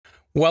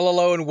Well,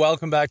 hello and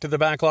welcome back to the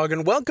Backlog,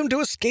 and welcome to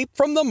Escape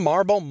from the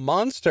Marble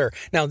Monster.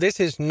 Now, this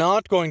is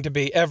not going to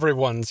be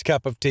everyone's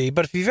cup of tea,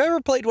 but if you've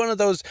ever played one of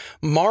those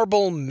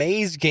marble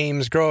maze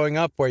games growing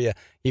up where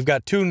you've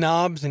got two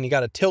knobs and you got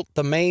to tilt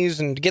the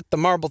maze and get the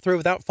marble through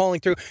without falling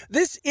through,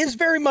 this is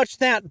very much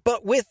that,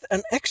 but with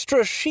an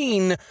extra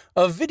sheen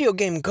of video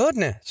game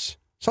goodness.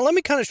 So let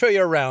me kind of show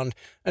you around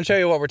and show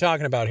you what we're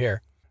talking about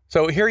here.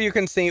 So here you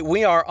can see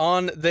we are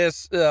on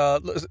this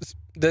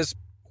this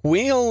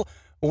wheel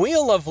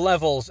of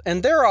levels,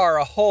 and there are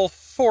a whole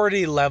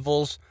 40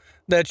 levels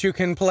that you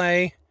can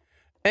play,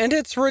 and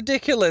it's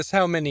ridiculous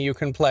how many you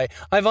can play.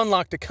 I've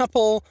unlocked a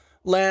couple.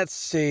 Let's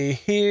see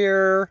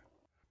here.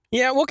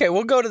 Yeah, okay,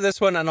 we'll go to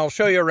this one, and I'll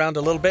show you around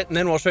a little bit, and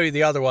then we'll show you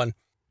the other one.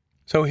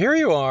 So here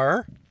you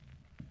are,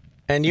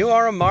 and you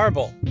are a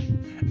marble,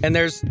 and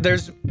there's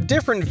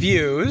different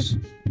views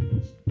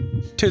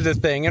to the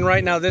thing, and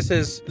right now this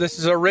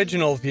is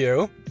original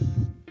view,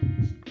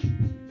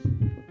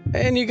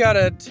 and you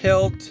gotta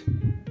tilt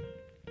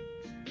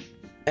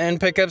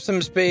and pick up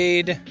some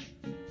speed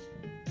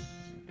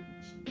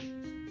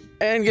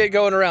and get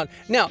going around.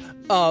 Now,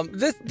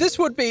 this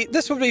would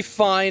be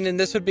fine, and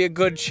this would be a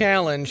good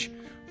challenge,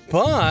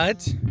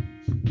 but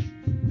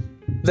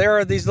there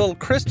are these little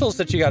crystals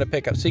that you got to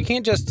pick up, so you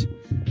can't just.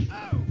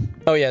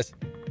 Oh yes,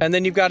 and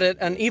then you've got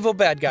an evil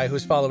bad guy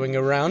who's following you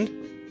around.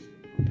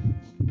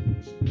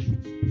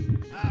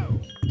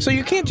 So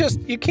you can't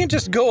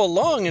just go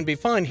along and be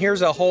fine.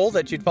 Here's a hole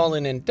that you'd fall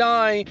in and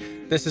die.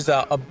 This is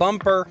a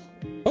bumper.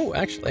 Oh,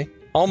 actually,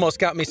 almost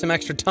got me some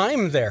extra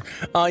time there.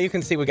 You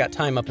can see we got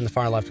time up in the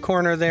far left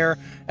corner there.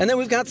 And then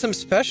we've got some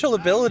special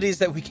abilities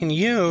that we can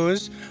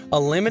use a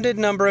limited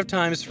number of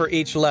times for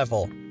each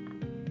level.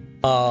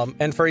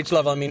 And for each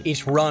level, I mean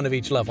each run of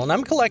each level. And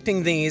I'm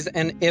collecting these,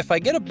 and if I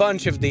get a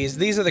bunch of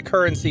these are the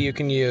currency you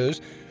can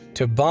use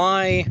to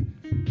buy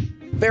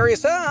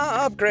various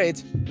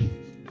upgrades.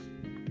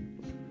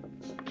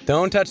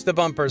 Don't touch the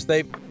bumpers.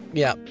 They,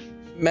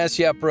 mess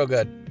you up real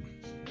good.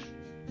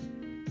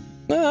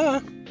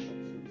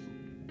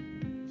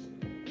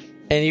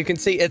 And you can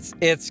see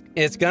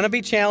it's gonna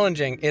be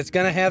challenging. It's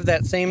gonna have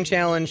that same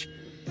challenge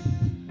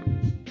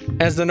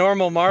as the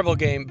normal marble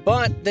game,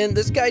 but then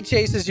this guy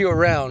chases you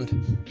around,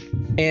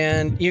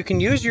 and you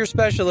can use your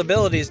special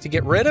abilities to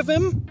get rid of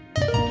him,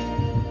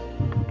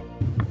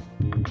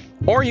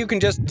 or you can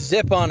just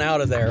zip on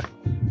out of there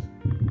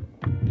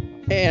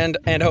and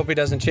hope he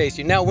doesn't chase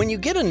you. Now, when you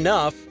get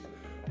enough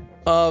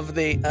of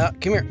the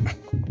come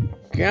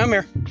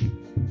here.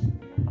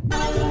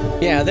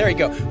 Yeah, there you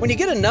go. When you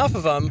get enough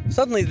of them,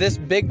 suddenly this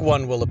big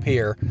one will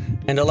appear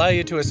and allow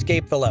you to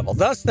escape the level.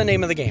 Thus the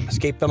name of the game,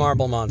 Escape the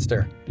Marble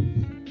Monster.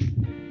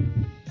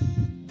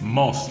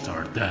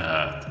 Monster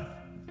Death.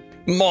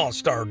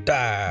 Monster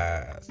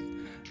Death.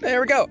 There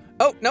we go.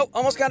 Oh, no,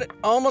 almost got it.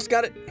 Almost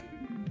got it.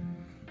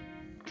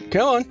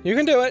 Come on, you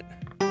can do it.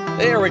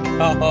 There we go.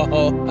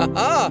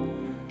 Ha-ha.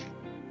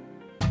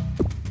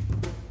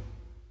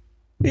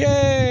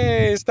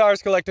 Yay!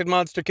 Stars collected,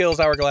 monster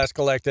kills, hourglass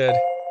collected.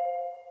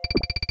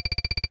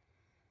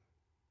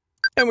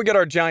 And we get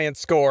our giant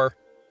score.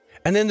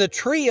 And then the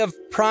tree of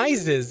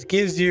prizes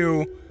gives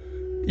you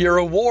your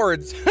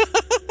awards.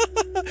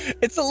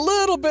 It's a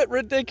little bit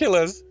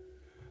ridiculous,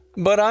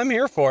 but I'm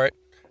here for it.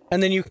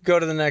 And then you can go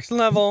to the next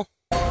level.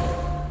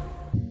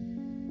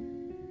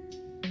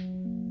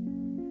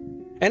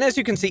 And as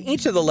you can see,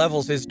 each of the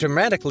levels is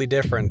dramatically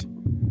different,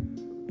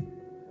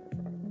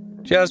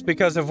 just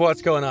because of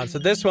what's going on. So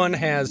this one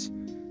has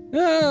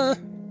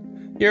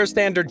your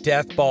standard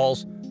death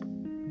balls,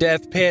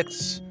 death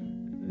pits,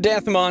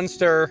 death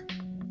monster,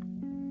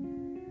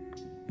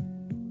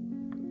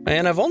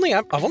 and I've only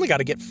got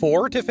to get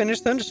 4 to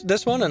finish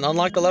this one and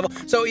unlock the level.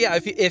 So yeah,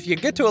 if you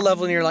get to a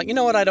level and you're like, you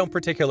know what, I don't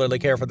particularly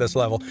care for this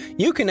level,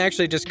 you can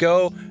actually just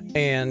go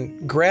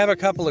and grab a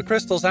couple of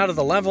crystals out of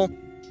the level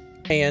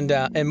and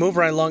move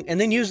right along, and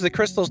then use the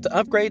crystals to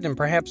upgrade and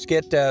perhaps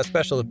get a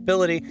special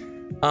ability,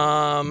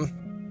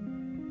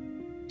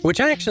 which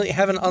I actually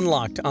haven't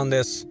unlocked on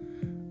this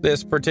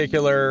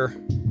particular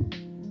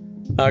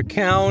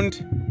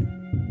account.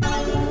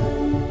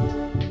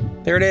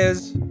 There it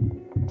is.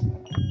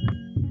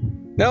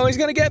 No, he's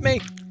gonna get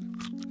me.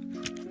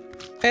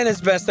 And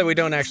it's best that we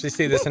don't actually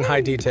see this in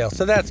high detail,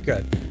 so that's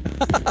good.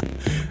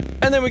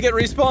 And then we get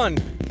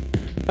respawned,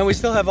 and we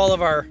still have all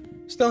of our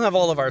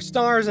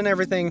stars and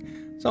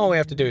everything. So all we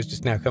have to do is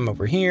just now come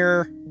over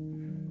here.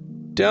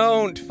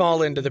 Don't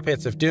fall into the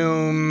pits of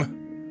doom,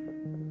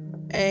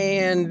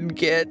 and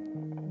get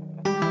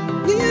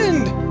the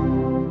end.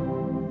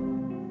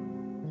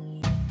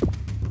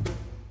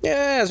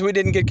 Yes, we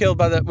didn't get killed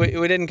by the...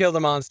 We didn't kill the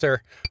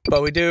monster,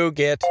 but we do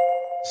get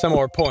some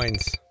more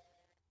points.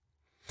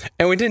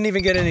 And we didn't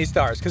even get any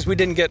stars, because we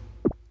didn't get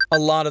a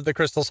lot of the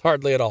crystals,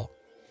 hardly at all.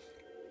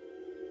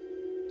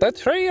 The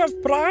tree of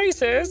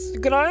prizes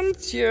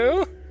grants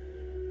you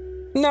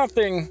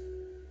nothing.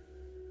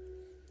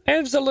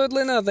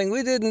 Absolutely nothing.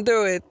 We didn't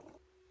do it.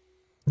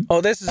 Oh,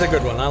 this is a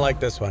good one. I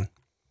like this one.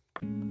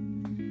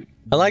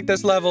 I like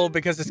this level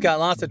because it's got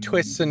lots of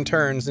twists and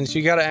turns, and so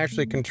you got to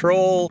actually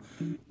control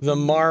the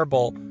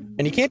marble.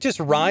 And you can't just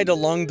ride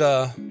along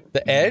the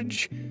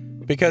edge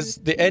because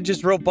the edge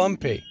is real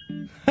bumpy.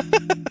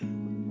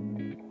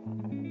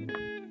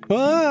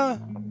 Ah,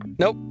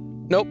 nope,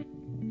 nope.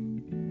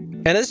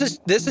 And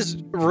this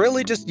is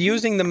really just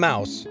using the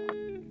mouse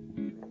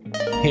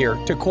here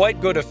to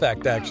quite good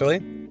effect,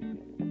 actually.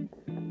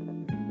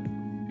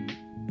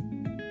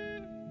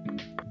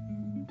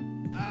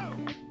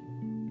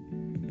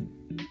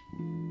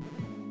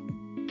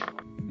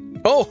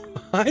 Oh,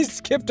 I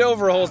skipped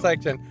over a whole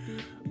section.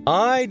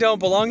 I don't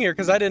belong here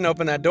because I didn't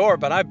open that door,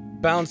 but I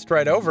bounced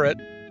right over it.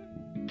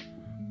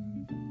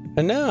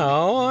 And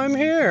now I'm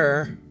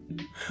here.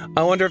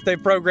 I wonder if they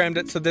programmed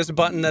it so this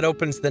button that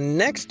opens the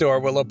next door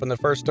will open the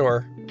first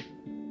door,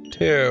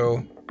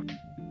 too.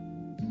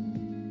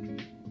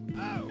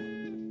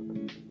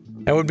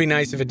 That would be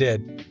nice if it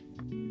did.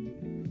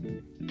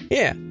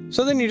 Yeah,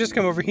 so then you just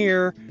come over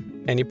here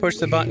and you push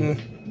the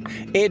button.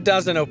 It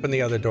doesn't open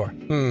the other door.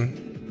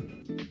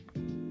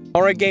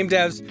 All right, game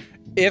devs,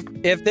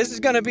 if this is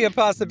going to be a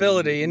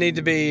possibility, you need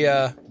to be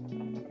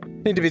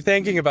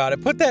thinking about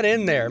it. Put that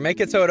in there.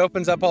 Make it so it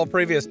opens up all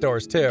previous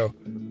doors too,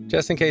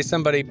 just in case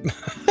somebody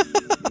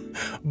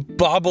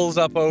bobbles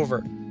up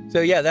over.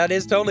 So yeah, that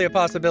is totally a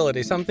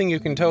possibility. Something you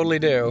can totally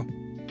do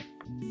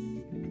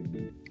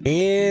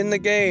in the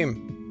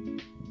game.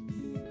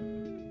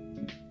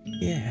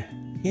 Yeah,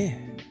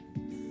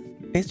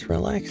 it's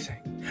relaxing.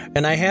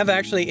 And I have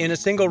actually, in a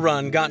single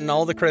run, gotten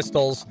all the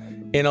crystals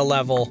in a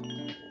level.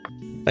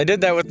 I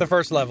did that with the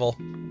first level.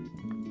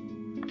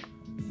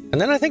 And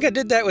then I think I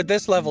did that with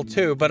this level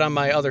too, but on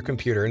my other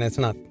computer, and it's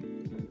not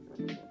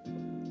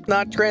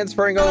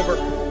transferring over.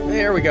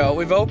 There we go.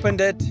 We've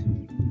opened it.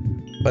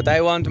 But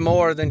I want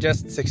more than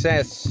just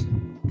success.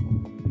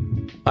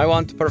 I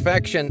want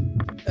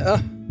perfection.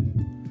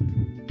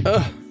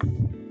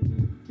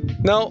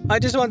 No, I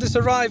just want to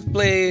survive,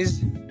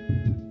 please.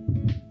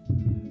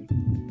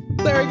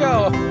 There we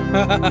go.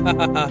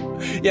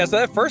 Yeah, so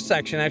that first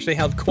section actually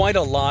held quite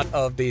a lot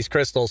of these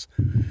crystals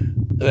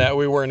that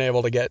we weren't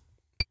able to get.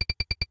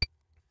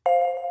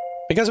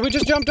 Because we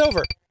just jumped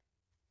over.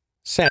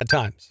 Sad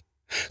times.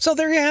 So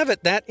there you have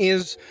it. That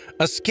is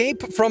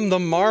Escape from the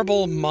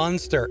Marble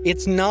Monster.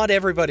 It's not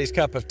everybody's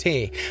cup of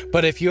tea.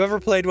 But if you ever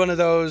played one of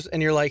those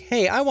and you're like,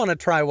 hey, I want to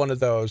try one of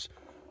those,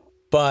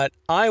 but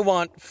I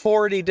want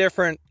 40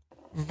 different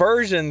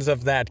versions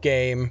of that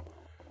game,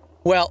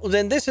 well,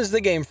 then this is the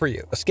game for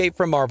you. Escape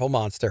from Marble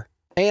Monster.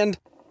 And,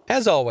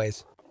 as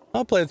always,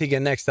 I'll play with you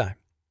again next time,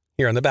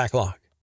 here on the BackLog.